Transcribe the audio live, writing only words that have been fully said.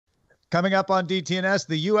Coming up on DTNS,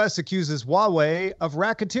 the U.S. accuses Huawei of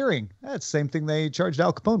racketeering. That's the same thing they charged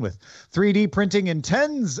Al Capone with. 3D printing in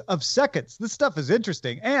tens of seconds. This stuff is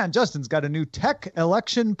interesting. And Justin's got a new tech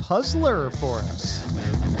election puzzler for us.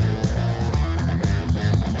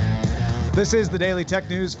 This is the Daily Tech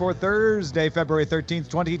News for Thursday, February 13th,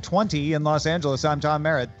 2020 in Los Angeles. I'm Tom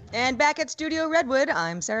Merritt. And back at Studio Redwood,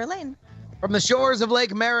 I'm Sarah Lane. From the shores of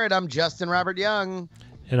Lake Merritt, I'm Justin Robert Young.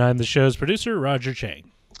 And I'm the show's producer, Roger Chang.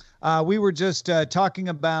 We were just talking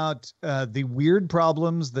about the weird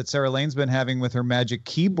problems that Sarah Lane's been having with her Magic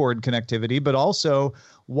Keyboard connectivity, but also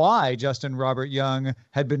why Justin Robert Young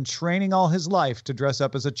had been training all his life to dress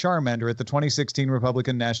up as a Charmander at the 2016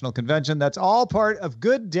 Republican National Convention. That's all part of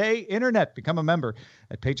Good Day Internet. Become a member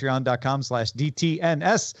at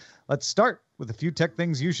patreon.com/DTNS. Let's start with a few tech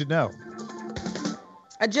things you should know.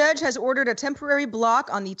 A judge has ordered a temporary block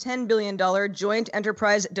on the $10 billion Joint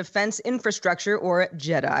Enterprise Defense Infrastructure, or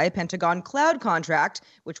JEDI, Pentagon cloud contract,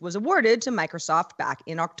 which was awarded to Microsoft back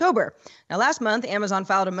in October. Now, last month, Amazon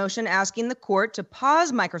filed a motion asking the court to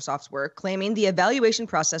pause Microsoft's work, claiming the evaluation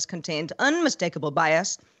process contained unmistakable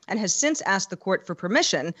bias, and has since asked the court for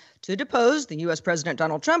permission to depose the U.S. President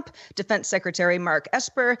Donald Trump, Defense Secretary Mark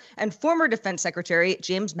Esper, and former Defense Secretary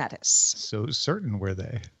James Mattis. So certain were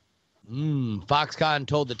they. Foxconn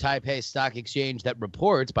told the Taipei Stock Exchange that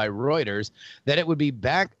reports by Reuters that it would be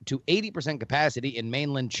back to 80% capacity in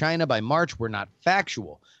mainland China by March were not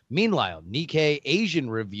factual. Meanwhile, Nikkei Asian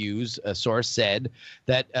Reviews, a source, said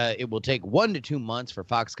that it will take 1 to 2 months for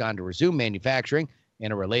Foxconn to resume manufacturing.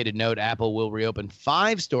 In a related note, Apple will reopen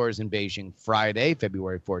 5 stores in Beijing Friday,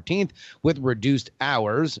 February 14th, with reduced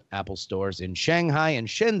hours. Apple stores in Shanghai and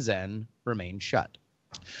Shenzhen remain shut.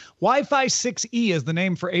 Wi-Fi 6E is the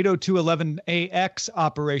name for 802.11ax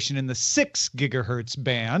operation in the 6 gigahertz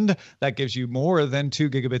band. That gives you more than 2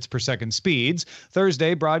 gigabits per second speeds.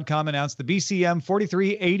 Thursday, Broadcom announced the BCM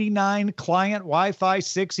 4389 client Wi-Fi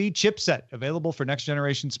 6E chipset, available for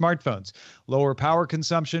next-generation smartphones. Lower power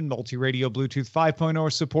consumption, multi-radio Bluetooth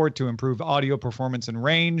 5.0 support to improve audio performance and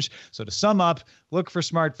range. So to sum up, look for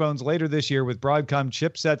smartphones later this year with Broadcom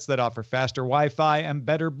chipsets that offer faster Wi-Fi and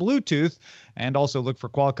better Bluetooth. And also look for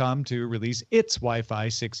Qualcomm to release its Wi-Fi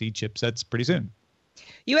 6E chipsets pretty soon.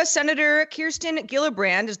 U.S. Senator Kirsten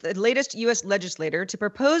Gillibrand is the latest U.S. legislator to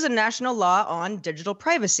propose a national law on digital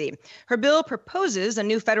privacy. Her bill proposes a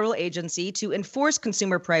new federal agency to enforce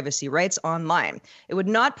consumer privacy rights online. It would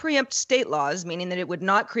not preempt state laws, meaning that it would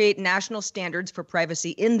not create national standards for privacy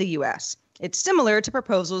in the U.S. It's similar to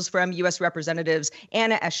proposals from U.S. Representatives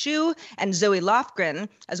Anna Eshoo and Zoe Lofgren,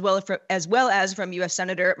 as well as from U.S.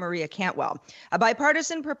 Senator Maria Cantwell. A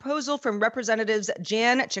bipartisan proposal from Representatives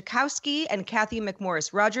Jan Schakowsky and Kathy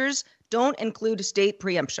McMorris Rogers don't include state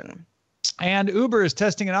preemption. And Uber is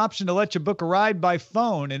testing an option to let you book a ride by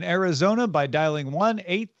phone in Arizona by dialing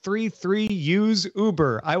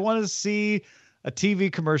 1-833-USE-UBER. I want to see a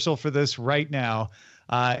TV commercial for this right now.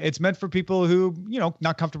 It's meant for people who,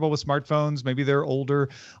 not comfortable with smartphones. Maybe they're older.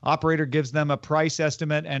 Operator gives them a price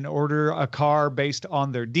estimate and order a car based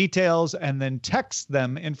on their details and then texts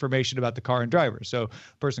them information about the car and driver. So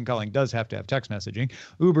the person calling does have to have text messaging.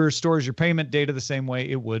 Uber stores your payment data the same way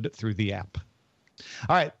it would through the app.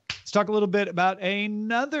 All right, let's talk a little bit about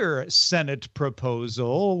another Senate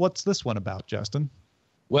proposal. What's this one about, Justin?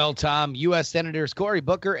 Well, Tom, U.S. Senators Cory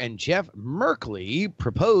Booker and Jeff Merkley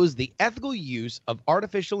proposed the Ethical Use of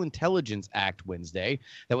Artificial Intelligence Act Wednesday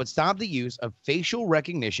that would stop the use of facial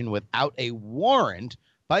recognition without a warrant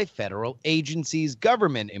by federal agencies,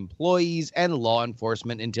 government employees, and law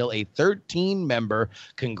enforcement until a 13-member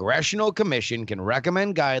congressional commission can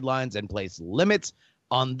recommend guidelines and place limits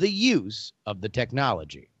on the use of the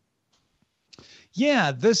technology.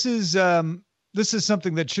 Yeah, this is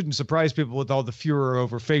something that shouldn't surprise people with all the furor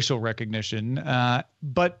over facial recognition.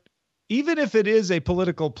 But even if it is a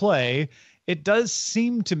political play, it does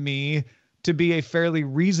seem to me to be a fairly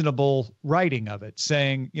reasonable writing of it,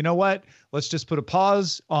 saying, you know what, let's just put a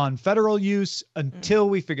pause on federal use until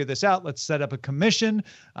we figure this out. Let's set up a commission.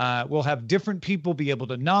 We'll have different people be able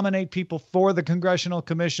to nominate people for the congressional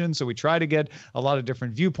commission. So we try to get a lot of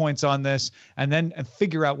different viewpoints on this and then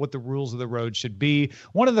figure out what the rules of the road should be.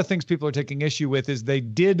 One of the things people are taking issue with is they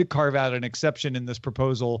did carve out an exception in this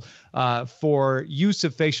proposal for use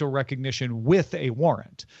of facial recognition with a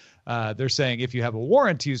warrant. They're saying if you have a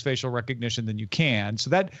warrant to use facial recognition, then you can. So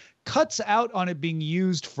that cuts out on it being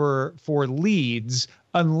used for leads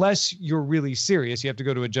unless you're really serious. You have to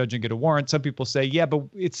go to a judge and get a warrant. Some people say, yeah, but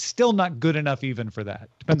it's still not good enough even for that.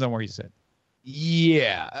 Depends on where you sit.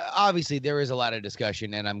 Yeah, obviously there is a lot of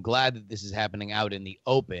discussion, and I'm glad that this is happening out in the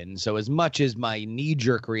open. So as much as my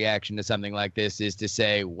knee-jerk reaction to something like this is to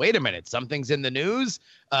say, wait a minute, something's in the news,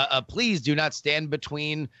 please do not stand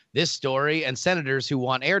between this story and senators who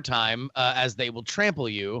want airtime, as they will trample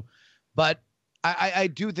you. But I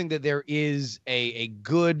do think that there is a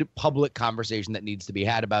good public conversation that needs to be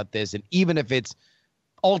had about this, and even if it's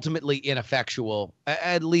ultimately ineffectual,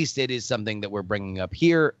 at least it is something that we're bringing up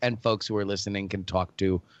here and folks who are listening can talk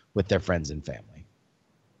to with their friends and family.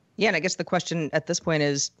 Yeah, and I guess the question at this point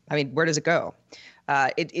is, I mean, where does it go?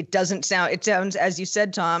 It sounds, as you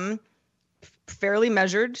said, Tom, fairly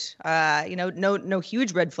measured, no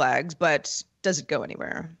huge red flags, but does it go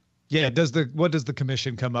anywhere? Yeah, what does the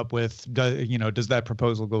commission come up with? Does that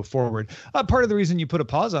proposal go forward? Part of the reason you put a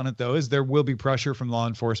pause on it, though, is there will be pressure from law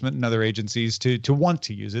enforcement and other agencies to want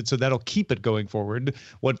to use it. So that'll keep it going forward.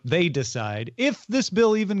 What they decide, if this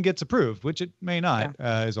bill even gets approved, which it may not,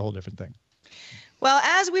 is a whole different thing. Well,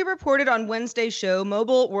 as we reported on Wednesday's show,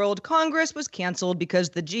 Mobile World Congress was canceled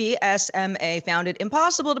because the GSMA found it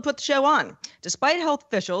impossible to put the show on, despite health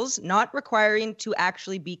officials not requiring to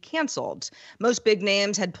actually be canceled. Most big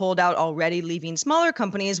names had pulled out already, leaving smaller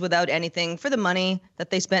companies without anything for the money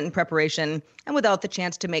that they spent in preparation and without the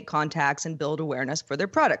chance to make contacts and build awareness for their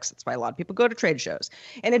products. That's why a lot of people go to trade shows.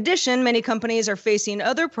 In addition, many companies are facing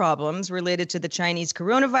other problems related to the Chinese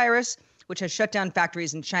coronavirus, which has shut down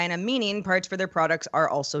factories in China, meaning parts for their products are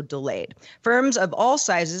also delayed. Firms of all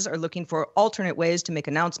sizes are looking for alternate ways to make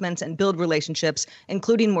announcements and build relationships,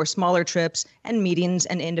 including more smaller trips and meetings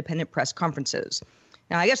and independent press conferences.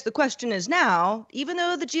 Now, I guess the question is now, even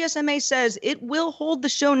though the GSMA says it will hold the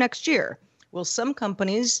show next year, will some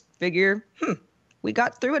companies figure, we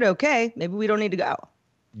got through it okay, maybe we don't need to go?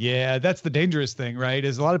 Yeah, that's the dangerous thing, right?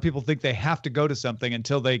 Is a lot of people think they have to go to something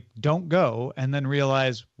until they don't go and then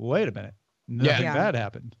realize, wait a minute, nothing bad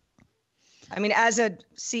happened. I mean, as a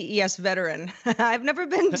CES veteran, I've never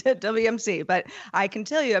been to WMC, but I can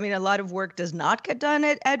tell you, I mean, a lot of work does not get done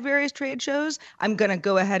at various trade shows. I'm going to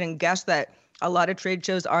go ahead and guess that a lot of trade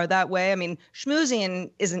shows are that way. I mean, schmoozing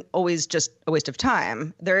isn't always just a waste of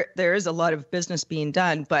time. There is a lot of business being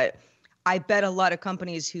done, but I bet a lot of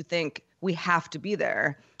companies who think we have to be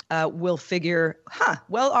there will figure,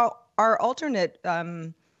 our alternate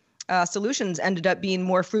solutions ended up being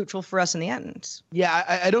more fruitful for us in the end. Yeah,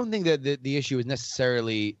 I don't think that the issue is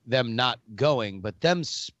necessarily them not going, but them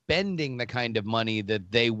spending the kind of money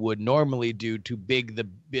that they would normally do to be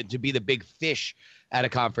the big fish at a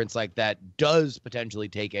conference like that does potentially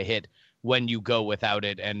take a hit when you go without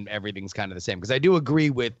it and everything's kind of the same. Because I do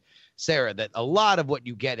agree with Sarah that a lot of what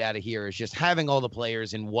you get out of here is just having all the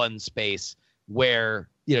players in one space where,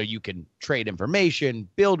 you can trade information,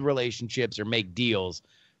 build relationships, or make deals.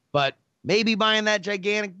 But maybe buying that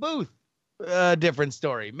gigantic booth, different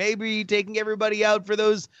story. Maybe taking everybody out for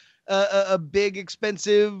those big,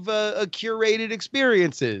 expensive, curated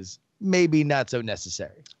experiences, maybe not so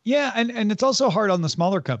necessary. Yeah, and it's also hard on the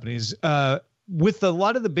smaller companies. With a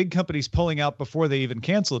lot of the big companies pulling out before they even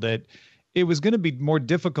canceled it, it was going to be more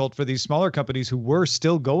difficult for these smaller companies who were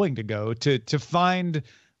still going to go to find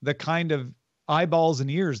the kind of eyeballs and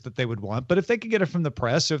ears that they would want. But if they could get it from the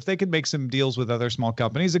press, or if they could make some deals with other small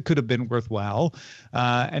companies, it could have been worthwhile.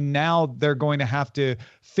 And now they're going to have to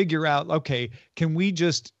figure out, okay, can we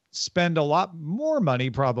just spend a lot more money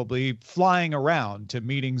probably flying around to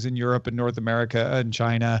meetings in Europe and North America and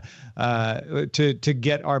China to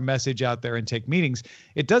get our message out there and take meetings.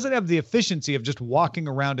 It doesn't have the efficiency of just walking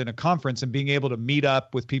around in a conference and being able to meet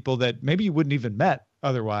up with people that maybe you wouldn't even met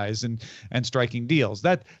otherwise and striking deals.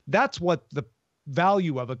 That's what the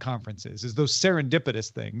value of a conference is those serendipitous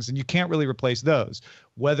things, and you can't really replace those.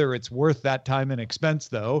 Whether it's worth that time and expense,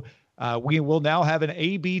 though, we will now have an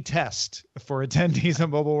A/B test for attendees of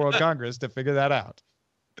Mobile World Congress to figure that out.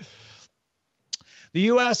 The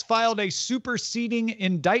U.S. filed a superseding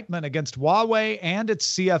indictment against Huawei and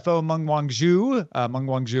its CFO, Meng Wanzhou. Meng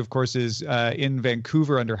Wanzhou, of course, is in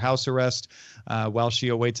Vancouver under house arrest while she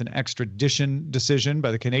awaits an extradition decision by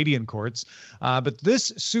the Canadian courts. But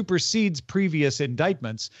this supersedes previous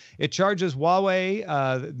indictments. It charges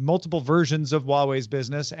Huawei, multiple versions of Huawei's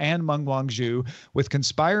business, and Meng Wanzhou with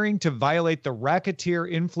conspiring to violate the Racketeer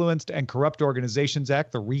Influenced and Corrupt Organizations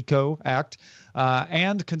Act, the RICO Act,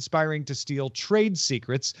 and conspiring to steal trade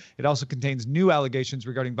secrets. It also contains new allegations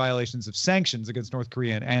regarding violations of sanctions against North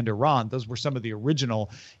Korea and Iran. Those were some of the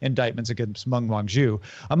original indictments against Meng Wanzhou.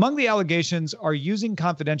 Among the allegations are using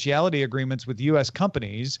confidentiality agreements with U.S.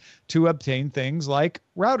 companies to obtain things like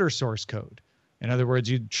router source code. In other words,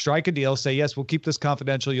 you strike a deal, say, yes, we'll keep this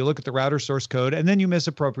confidential. You look at the router source code, and then you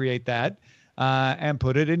misappropriate that and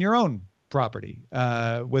put it in your own property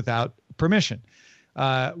without permission.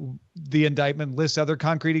 The indictment lists other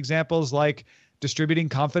concrete examples like distributing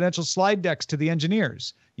confidential slide decks to the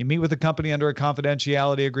engineers. You meet with a company under a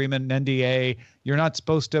confidentiality agreement, an NDA. You're not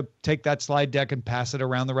supposed to take that slide deck and pass it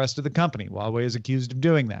around the rest of the company. Huawei is accused of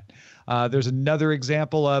doing that. There's another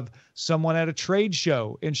example of someone at a trade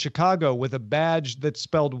show in Chicago with a badge that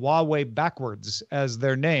spelled Huawei backwards as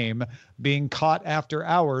their name being caught after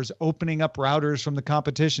hours opening up routers from the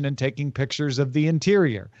competition and taking pictures of the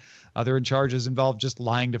interior. Other charges involve just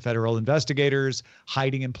lying to federal investigators,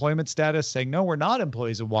 hiding employment status, saying, no, we're not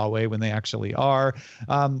employees of Huawei when they actually are.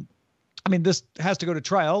 I mean, this has to go to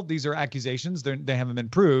trial. These are accusations. They haven't been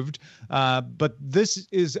proved. But this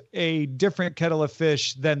is a different kettle of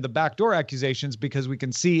fish than the backdoor accusations because we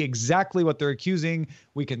can see exactly what they're accusing.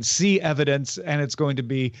 We can see evidence, and it's going to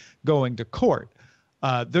be going to court.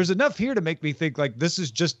 There's enough here to make me think like this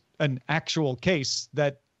is just an actual case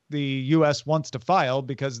that the U.S. wants to file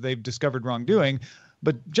because they've discovered wrongdoing.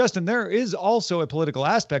 But Justin, there is also a political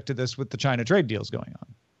aspect to this with the China trade deals going on.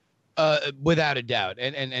 Without a doubt.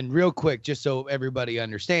 And real quick, just so everybody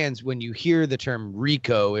understands, when you hear the term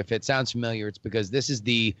RICO, if it sounds familiar, it's because this is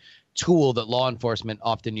the tool that law enforcement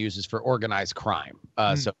often uses for organized crime.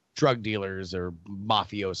 So drug dealers or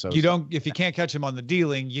mafiosos. If you can't catch them on the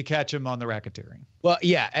dealing, you catch them on the racketeering. Well,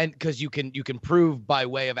 yeah, and because you can prove by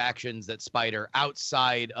way of actions that spider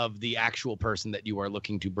outside of the actual person that you are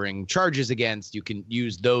looking to bring charges against, you can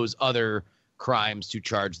use those other crimes to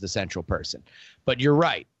charge the central person. But you're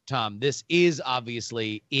right, Tom, this is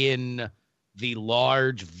obviously in the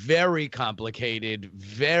large, very complicated,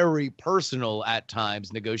 very personal at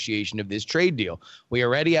times negotiation of this trade deal. We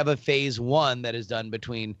already have a phase one that is done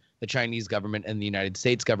between the Chinese government and the United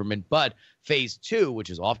States government. But phase two, which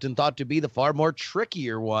is often thought to be the far more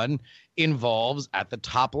trickier one, involves at the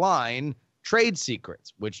top line trade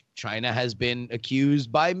secrets, which China has been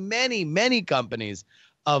accused by many, many companies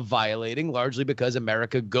of violating, largely because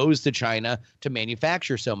America goes to China to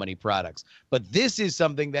manufacture so many products. But this is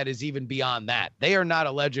something that is even beyond that. They are not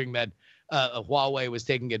alleging that Huawei was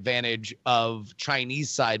taking advantage of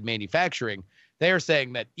Chinese side manufacturing. They are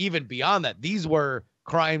saying that even beyond that, these were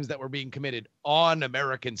crimes that were being committed on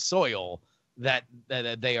American soil that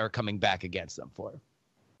they are coming back against them for.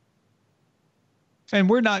 And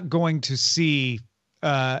we're not going to see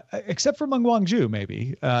except for Meng Wanzhou,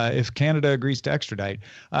 maybe, if Canada agrees to extradite.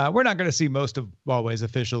 We're not going to see most of Huawei's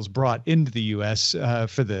officials brought into the U.S.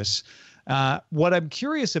 For this. What I'm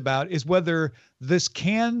curious about is whether this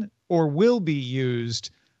can or will be used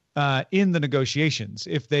in the negotiations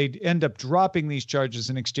if they end up dropping these charges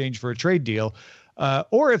in exchange for a trade deal,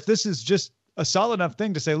 or if this is just a solid enough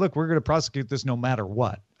thing to say, look, we're going to prosecute this no matter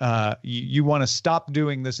what. You want to stop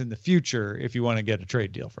doing this in the future if you want to get a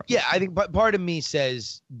trade deal from it. Yeah, I think part of me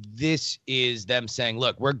says this is them saying,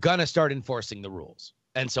 look, we're going to start enforcing the rules.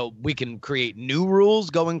 And so we can create new rules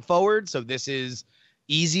going forward. So this is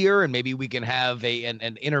easier. And maybe we can have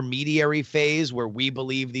an intermediary phase where we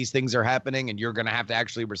believe these things are happening and you're going to have to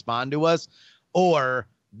actually respond to us. Or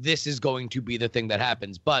this is going to be the thing that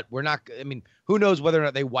happens. But we're not, I mean, who knows whether or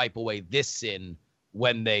not they wipe away this sin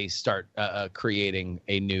when they start creating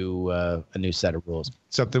a new set of rules.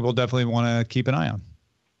 Something we'll definitely want to keep an eye on.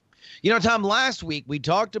 You know, Tom, last week we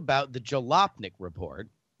talked about the Jalopnik report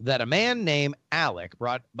that a man named Alec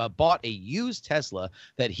bought a used Tesla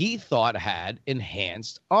that he thought had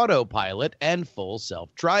enhanced autopilot and full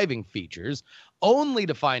self-driving features, only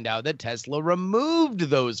to find out that Tesla removed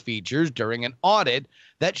those features during an audit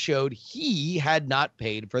that showed he had not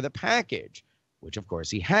paid for the package, which of course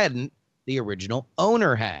he hadn't. The original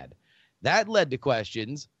owner had. That led to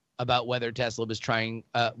questions about whether Tesla was tying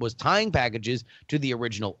packages to the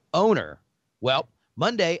original owner. Well,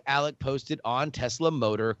 Monday, Alec posted on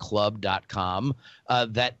TeslaMotorClub.com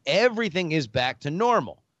that everything is back to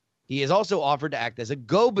normal. He has also offered to act as a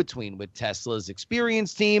go-between with Tesla's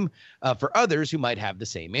experience team for others who might have the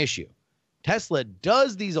same issue. Tesla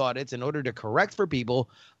does these audits in order to correct for people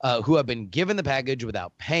who have been given the package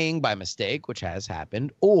without paying by mistake, which has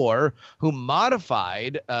happened, or who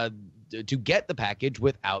modified to get the package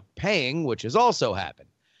without paying, which has also happened.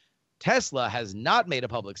 Tesla has not made a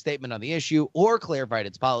public statement on the issue or clarified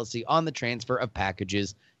its policy on the transfer of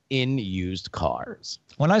packages in used cars.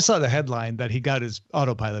 When I saw the headline that he got his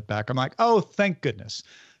autopilot back, I'm like, oh, thank goodness.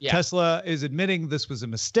 Yeah. Tesla is admitting this was a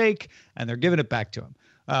mistake and they're giving it back to him.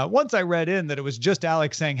 Once I read in that it was just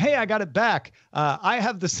Alex saying, hey, I got it back. I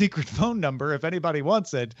have the secret phone number if anybody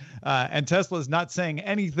wants it. And Tesla's not saying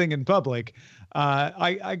anything in public.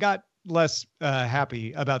 I got less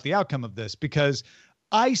happy about the outcome of this because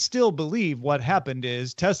I still believe what happened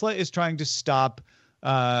is Tesla is trying to stop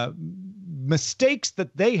mistakes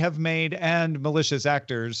that they have made and malicious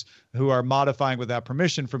actors who are modifying without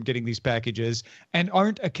permission from getting these packages and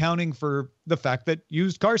aren't accounting for the fact that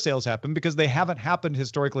used car sales happen, because they haven't happened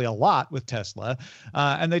historically a lot with Tesla.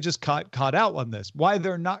 And they just caught out on this. Why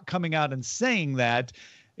they're not coming out and saying that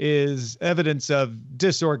is evidence of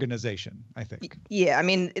disorganization, I think. Yeah, I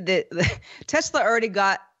mean, the Tesla already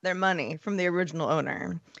got their money from the original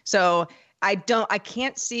owner. So I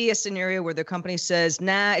can't see a scenario where the company says,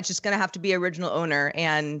 nah, it's just going to have to be original owner.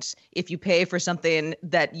 And if you pay for something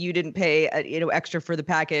that you didn't pay, extra for the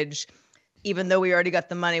package, even though we already got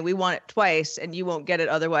the money, we want it twice and you won't get it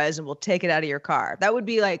otherwise, and we'll take it out of your car. That would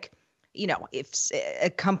be like, if a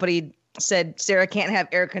company said Sarah can't have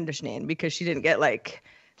air conditioning because she didn't get like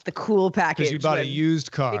the cool package. Because you bought a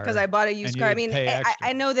used car. Because I bought a used car. I mean,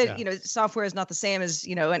 I know that, software is not the same as,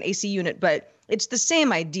 an AC unit, but it's the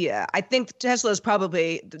same idea. I think Tesla is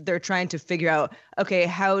probably, they're trying to figure out, okay,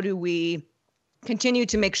 how do we continue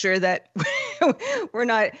to make sure that we're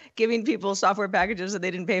not giving people software packages that they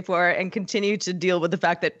didn't pay for, and continue to deal with the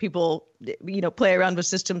fact that people, play around with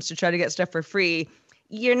systems to try to get stuff for free.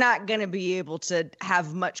 You're not going to be able to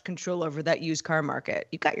have much control over that used car market.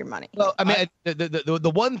 You got your money. Well, I mean,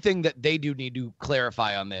 the one thing that they do need to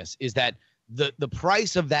clarify on this is that the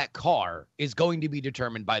price of that car is going to be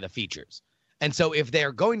determined by the features. And so if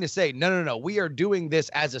they're going to say, no, we are doing this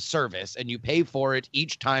as a service and you pay for it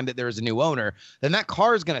each time that there is a new owner, then that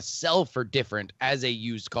car is going to sell for different as a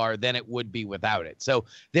used car than it would be without it. So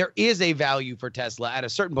there is a value for Tesla at a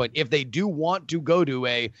certain point. If they do want to go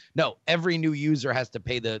to every new user has to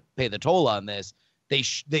pay the toll on this,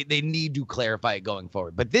 they need to clarify it going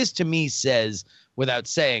forward. But this to me says, without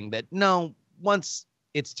saying, that no, once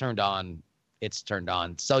it's turned on, it's turned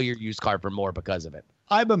on. Sell your used car for more because of it.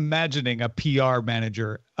 I'm imagining a PR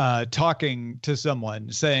manager talking to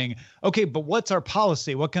someone saying, okay, but what's our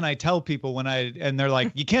policy? What can I tell people and they're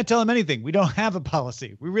like, you can't tell them anything. We don't have a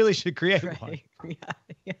policy. We really should create one.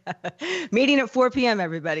 Yeah. Meeting at 4 p.m.,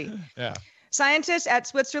 everybody. Yeah. Scientists at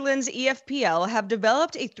Switzerland's EFPL have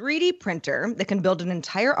developed a 3D printer that can build an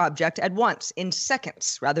entire object at once in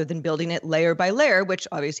seconds, rather than building it layer by layer, which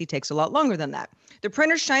obviously takes a lot longer than that. The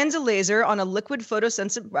printer shines a laser on a liquid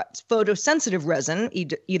photosensitive resin,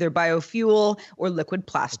 either biofuel or liquid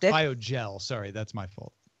plastic. Biogel. Sorry, that's my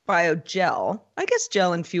fault. Biogel. I guess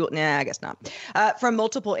gel and fuel. Nah, I guess not. From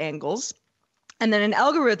multiple angles. And then an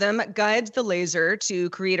algorithm guides the laser to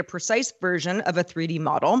create a precise version of a 3D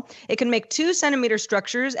model. It can make 2-centimeter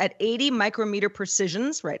structures at 80 micrometer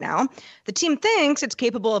precisions right now. The team thinks it's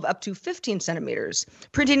capable of up to 15 centimeters.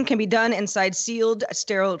 Printing can be done inside sealed,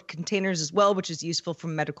 sterile containers as well, which is useful for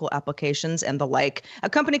medical applications and the like. A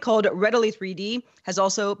company called Readily 3D has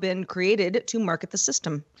also been created to market the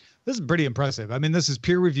system. This is pretty impressive. I mean, this is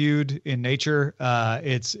peer-reviewed in Nature.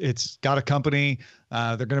 It's got a company.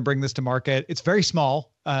 They're going to bring this to market. It's very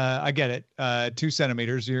small. I get it. 2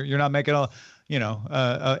 centimeters. You're not making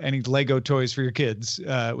any Lego toys for your kids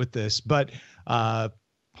with this. But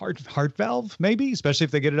heart valve, maybe, especially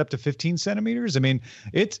if they get it up to 15 centimeters. I mean,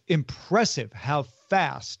 it's impressive how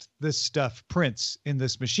fast this stuff prints in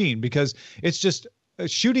this machine, because it's just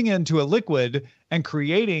shooting into a liquid and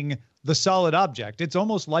creating the solid object. It's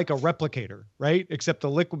almost like a replicator, right? Except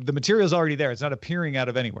the material is already there. It's not appearing out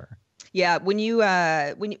of anywhere. Yeah, when you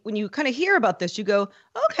kind of hear about this, you go,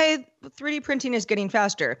 okay, 3D printing is getting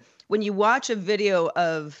faster. When you watch a video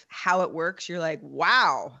of how it works, you're like,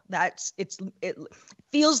 wow, it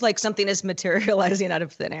feels like something is materializing out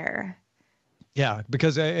of thin air. Yeah,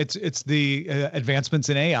 because it's the advancements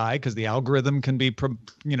in AI, because the algorithm can be, can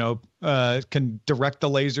direct the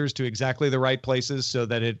lasers to exactly the right places so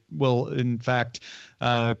that it will, in fact,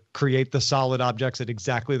 create the solid objects at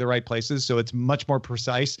exactly the right places. So it's much more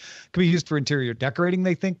precise. Can be used for interior decorating,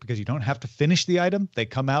 they think, because you don't have to finish the item. They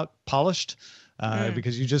come out polished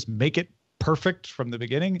because you just make it perfect from the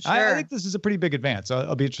beginning. Sure. I think this is a pretty big advance.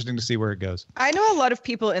 It'll be interesting to see where it goes. I know a lot of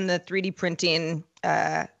people in the 3D printing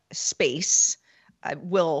space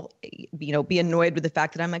will, be annoyed with the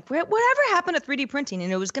fact that I'm like, whatever happened to 3D printing?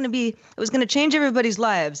 And it was going to change everybody's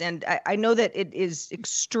lives. And I know that it is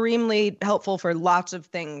extremely helpful for lots of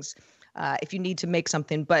things if you need to make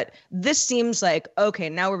something. But this seems like, okay,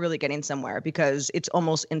 now we're really getting somewhere, because it's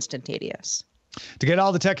almost instantaneous. To get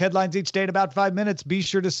all the tech headlines each day in about 5 minutes, be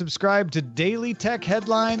sure to subscribe to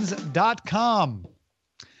dailytechheadlines.com.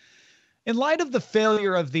 In light of the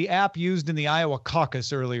failure of the app used in the Iowa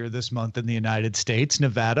caucus earlier this month in the United States,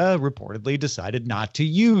 Nevada reportedly decided not to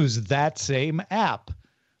use that same app,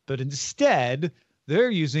 but instead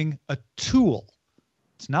they're using a tool.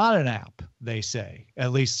 It's not an app, they say.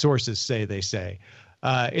 At least sources say they say.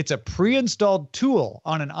 It's a pre-installed tool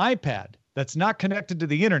on an iPad that's not connected to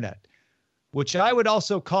the internet, which I would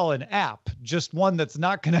also call an app, just one that's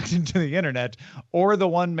not connected to the internet, or the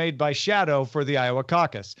one made by Shadow for the Iowa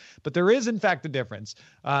caucus. But there is, in fact, a difference.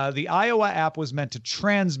 The Iowa app was meant to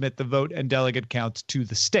transmit the vote and delegate counts to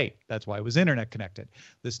the state. That's why it was internet connected.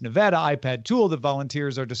 This Nevada iPad tool that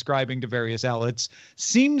volunteers are describing to various outlets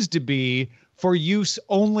seems to be for use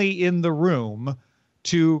only in the room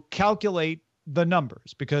to calculate the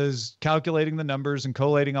numbers, because calculating the numbers and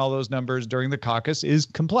collating all those numbers during the caucus is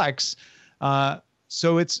complex.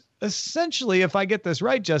 So it's essentially, if I get this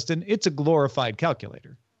right, Justin, it's a glorified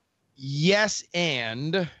calculator. Yes,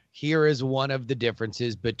 and here is one of the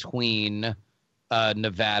differences between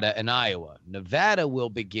Nevada and Iowa. Nevada will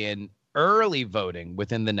begin early voting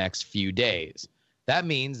within the next few days. That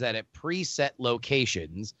means that at preset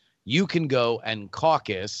locations, you can go and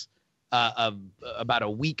caucus about a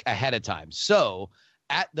week ahead of time. So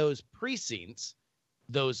at those precincts,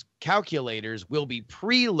 those calculators will be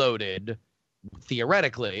preloaded,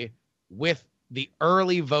 theoretically, with the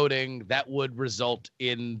early voting that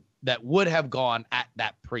would have gone at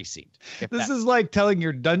that precinct. This is like telling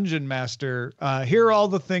your dungeon master, here are all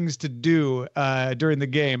the things to do during the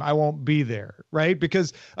game. I won't be there, right?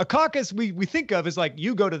 Because a caucus we think of is like,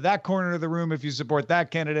 you go to that corner of the room if you support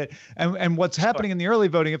that candidate. And what's happening in the early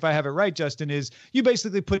voting, if I have it right, Justin, is you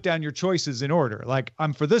basically put down your choices in order. Like,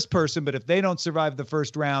 I'm for this person, but if they don't survive the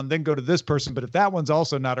first round, then go to this person. But if that one's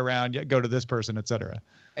also not around, go to this person, et cetera.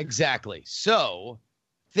 Exactly. So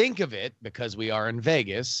think of it, because we are in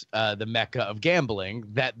Vegas, the mecca of gambling,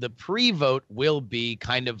 that the pre-vote will be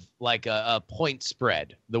kind of like a point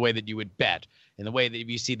spread, the way that you would bet. In the way that if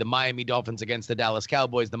you see the Miami Dolphins against the Dallas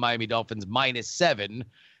Cowboys, the Miami Dolphins -7,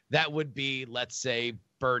 that would be, let's say,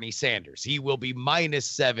 Bernie Sanders. He will be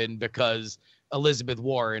 -7 because Elizabeth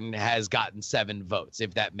Warren has gotten 7 votes,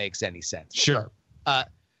 if that makes any sense. Sure. What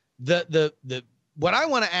I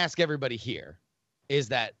want to ask everybody here is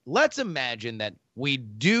that let's imagine that we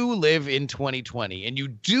do live in 2020 and you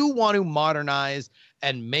do want to modernize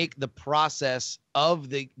and make the process of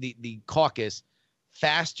the caucus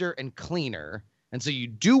faster and cleaner. And so you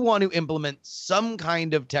do want to implement some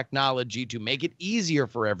kind of technology to make it easier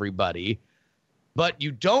for everybody, but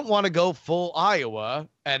you don't want to go full Iowa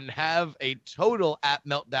and have a total app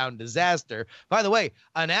meltdown disaster. By the way,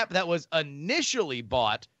 an app that was initially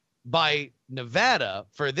bought by Nevada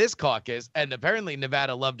for this caucus, and apparently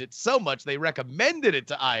Nevada loved it so much they recommended it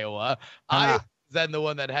to Iowa. I was then the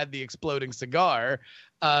one that had the exploding cigar.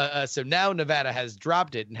 So now Nevada has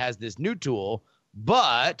dropped it and has this new tool.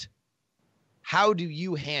 But how do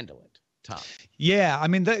you handle it, Tom? Yeah, I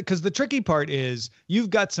mean, because the tricky part is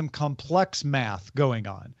you've got some complex math going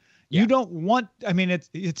on. Yeah. You don't want, I mean, it's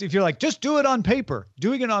if you're like, just do it on paper.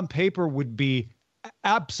 Doing it on paper would be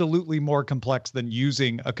absolutely more complex than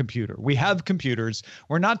using a computer. We have computers.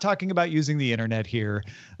 We're not talking about using the internet here.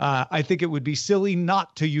 I think it would be silly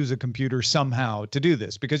not to use a computer somehow to do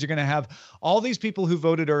this, because you're going to have all these people who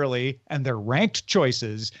voted early and their ranked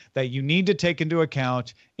choices that you need to take into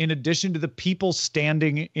account in addition to the people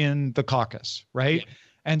standing in the caucus, right? Yeah.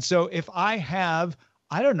 And so if I have,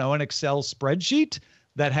 I don't know, an Excel spreadsheet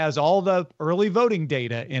that has all the early voting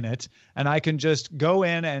data in it, and I can just go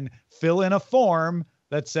in and fill in a form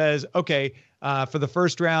that says, okay, for the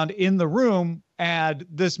first round in the room, add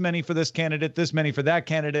this many for this candidate, this many for that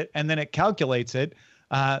candidate, and then it calculates it.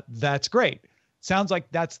 That's great. Sounds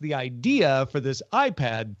like that's the idea for this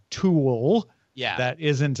iPad tool. Yeah. That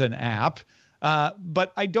isn't an app.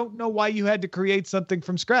 But I don't know why you had to create something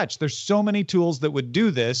from scratch. There's so many tools that would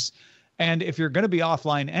do this. And if you're going to be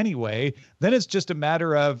offline anyway, then it's just a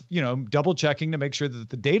matter of, double checking to make sure that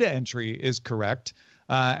the data entry is correct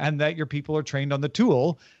and that your people are trained on the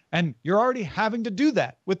tool. And you're already having to do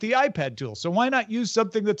that with the iPad tool. So why not use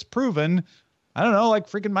something that's proven, I don't know, like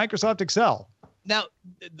freaking Microsoft Excel? Now,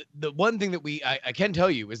 the one thing that I can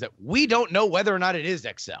tell you is that we don't know whether or not it is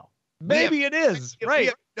Excel. Maybe it is, right? We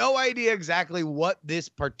have no idea exactly what this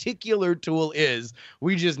particular tool is.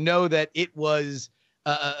 We just know that it was...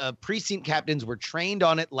 precinct captains were trained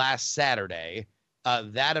on it last Saturday.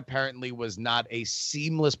 That apparently was not a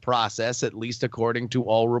seamless process, at least according to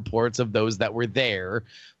all reports of those that were there.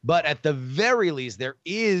 But at the very least, there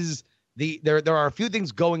are a few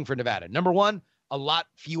things going for Nevada. Number one, a lot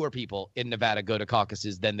fewer people in Nevada go to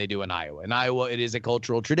caucuses than they do in Iowa. In Iowa, it is a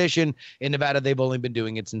cultural tradition. In Nevada, they've only been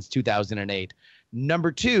doing it since 2008.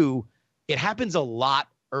 Number two, it happens a lot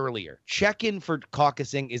earlier. Check-in for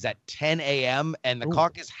caucusing is at 10 a.m. and the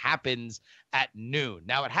caucus happens at noon.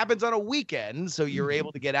 Now, it happens on a weekend, so you're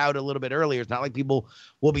able to get out a little bit earlier. It's not like people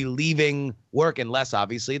will be leaving work unless,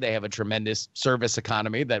 obviously, they have a tremendous service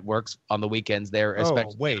economy that works on the weekends there,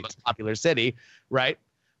 especially in the most popular city, right?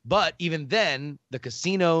 But even then, the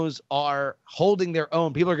casinos are holding their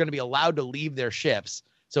own. People are going to be allowed to leave their shifts.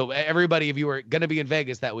 So everybody, if you were going to be in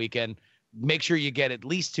Vegas that weekend, make sure you get at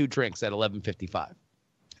least 2 drinks at 11:55.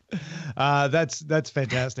 That's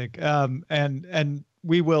fantastic. And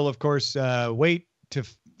we will, of course, wait to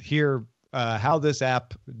hear how this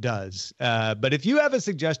app does. But if you have a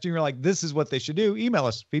suggestion, you're like, this is what they should do, email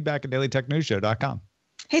us, feedback@dailytechnewsshow.com.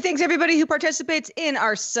 Hey, thanks everybody who participates in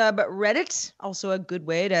our subreddit. Also a good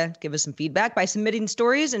way to give us some feedback by submitting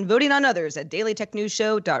stories and voting on others at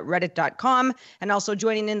dailytechnewsshow.reddit.com, and also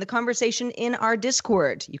joining in the conversation in our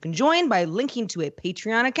Discord. You can join by linking to a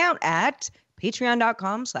Patreon account at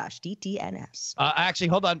patreon.com/DTNS. Actually,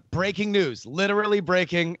 hold on. Breaking news, literally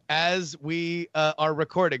breaking as we are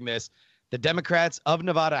recording this. The Democrats of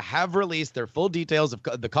Nevada have released their full details of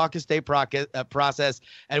the caucus day process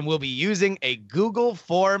and will be using a Google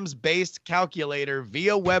Forms-based calculator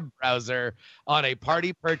via web browser on a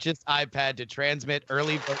party-purchased iPad to transmit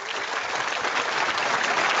early vote.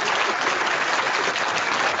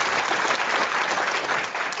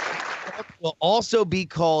 Will also be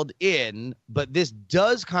called in, but this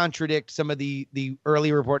does contradict some of the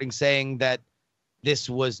early reporting saying that this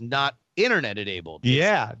was not internet enabled.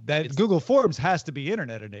 Yeah, that Google Forms has to be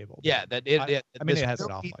internet enabled. Yeah, that it has an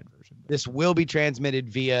offline version. This will be transmitted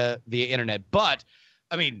via internet, but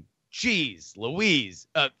I mean, geez, Louise.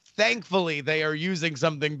 Thankfully, they are using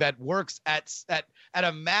something that works at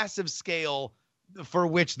a massive scale, for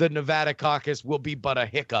which the Nevada caucus will be but a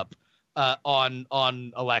hiccup on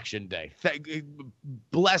election day.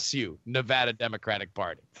 Bless you, Nevada Democratic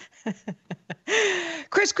Party.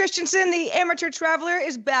 Chris Christensen, the amateur traveler,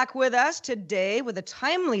 is back with us today with a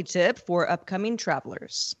timely tip for upcoming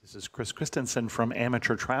travelers. This is Chris Christensen from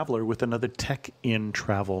Amateur Traveler with another Tech in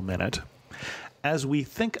Travel Minute. As we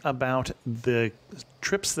think about the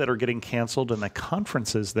trips that are getting canceled and the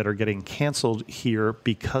conferences that are getting canceled here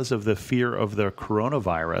because of the fear of the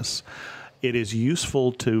coronavirus, it is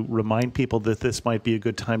useful to remind people that this might be a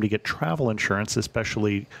good time to get travel insurance,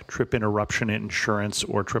 especially trip interruption insurance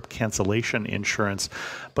or trip cancellation insurance.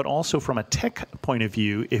 But also from a tech point of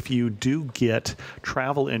view, if you do get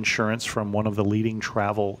travel insurance from one of the leading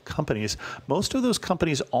travel companies, most of those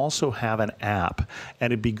companies also have an app,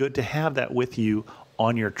 and it'd be good to have that with you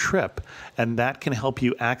on your trip, and that can help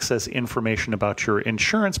you access information about your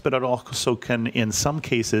insurance, but it also can, in some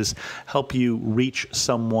cases, help you reach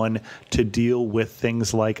someone to deal with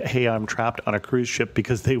things like, hey, I'm trapped on a cruise ship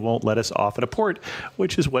because they won't let us off at a port,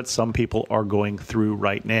 which is what some people are going through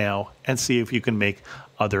right now, and see if you can make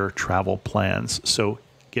other travel plans. So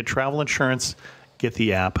get travel insurance, get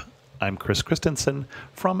the app. I'm Chris Christensen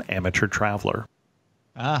from Amateur Traveler.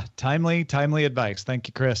 Timely advice. Thank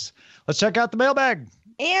you, Chris. Let's check out the mailbag.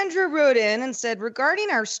 Andrew wrote in and said, regarding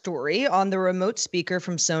our story on the remote speaker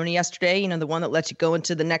from Sony yesterday, the one that lets you go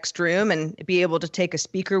into the next room and be able to take a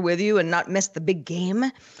speaker with you and not miss the big game.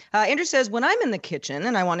 Andrew says, when I'm in the kitchen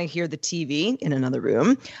and I want to hear the TV in another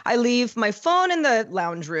room, I leave my phone in the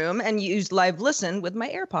lounge room and use Live Listen with my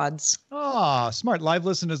AirPods. Smart. Live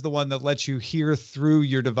Listen is the one that lets you hear through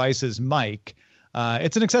your device's mic.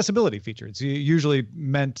 It's an accessibility feature. It's usually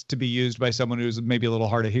meant to be used by someone who's maybe a little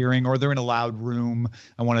hard of hearing, or they're in a loud room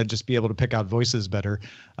and want to just be able to pick out voices better.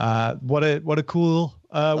 What a cool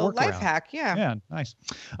workaround. Life hack, yeah. Yeah, nice.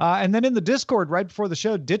 And then in the Discord right before the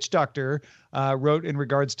show, Ditch Doctor wrote in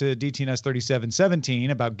regards to DTNS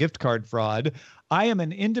 3717 about gift card fraud. I am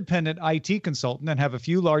an independent IT consultant and have a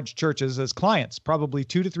few large churches as clients. Probably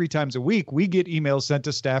 2 to 3 times a week, we get emails sent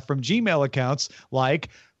to staff from Gmail accounts like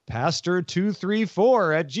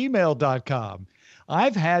pastor234@gmail.com.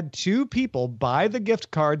 I've had 2 people buy the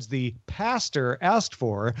gift cards the pastor asked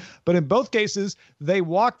for, but in both cases, they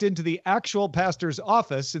walked into the actual pastor's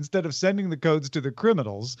office instead of sending the codes to the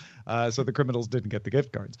criminals, so the criminals didn't get the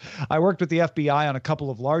gift cards. I worked with the FBI on a couple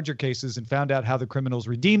of larger cases and found out how the criminals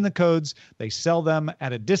redeem the codes. They sell them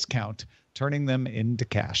at a discount, turning them into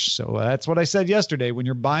cash. So that's what I said yesterday. When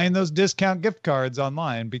you're buying those discount gift cards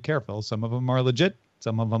online, be careful. Some of them are legit.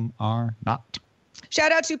 Some of them are not.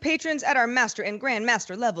 Shout out to patrons at our Master and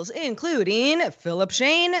Grandmaster levels, including Philip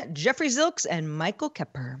Shane, Jeffrey Zilks, and Michael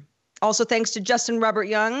Kepper. Also, thanks to Justin Robert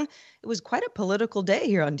Young. It was quite a political day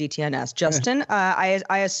here on DTNS. Justin, I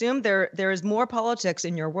assume there is more politics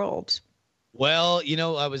in your world. Well,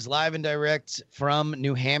 I was live and direct from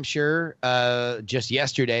New Hampshire just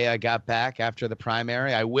yesterday. I got back after the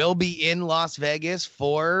primary. I will be in Las Vegas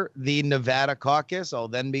for the Nevada caucus. I'll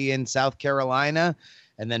then be in South Carolina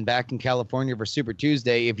and then back in California for Super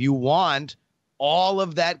Tuesday. If you want all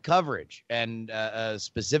of that coverage, and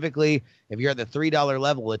specifically if you're at the $3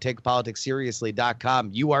 level at takepoliticsseriously.com,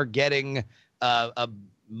 you are getting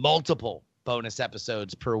multiple bonus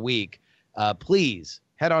episodes per week. Please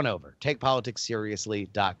head on over,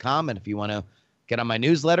 takepoliticsseriously.com. And if you want to get on my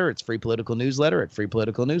newsletter, it's free political newsletter at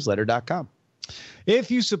freepoliticalnewsletter.com.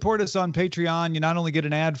 If you support us on Patreon, you not only get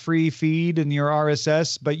an ad-free feed in your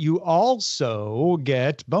RSS, but you also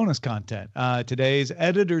get bonus content. Today's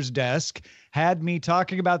editor's desk had me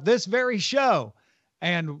talking about this very show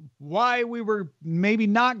and why we were maybe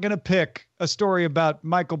not going to pick a story about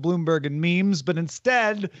Michael Bloomberg and memes, but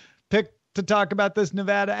instead pick to talk about this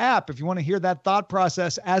Nevada app. If you want to hear that thought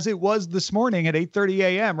process as it was this morning at 8:30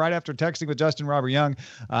 a.m., right after texting with Justin Robert Young,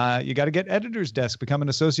 you got to get editor's desk, become an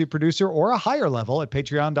associate producer or a higher level at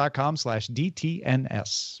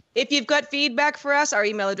patreon.com/DTNS. If you've got feedback for us, our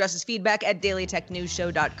email address is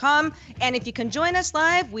feedback@dailytechnewsshow.com. And if you can join us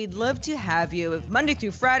live, we'd love to have you Monday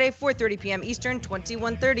through Friday, 4:30 p.m. Eastern,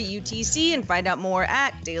 21:30 UTC, and find out more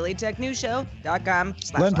at dailytechnewsshow.com.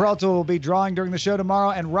 Len Peralta will be drawing during the show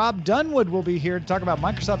tomorrow, and Robb Dunewood will be here to talk about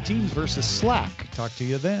Microsoft Teams versus Slack. Talk to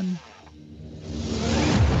you then.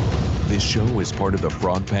 This show is part of the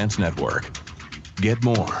Frog Pants Network. Get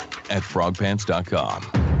more at frogpants.com.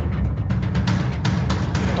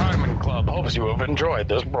 Diamond Club hopes you have enjoyed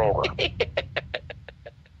this program.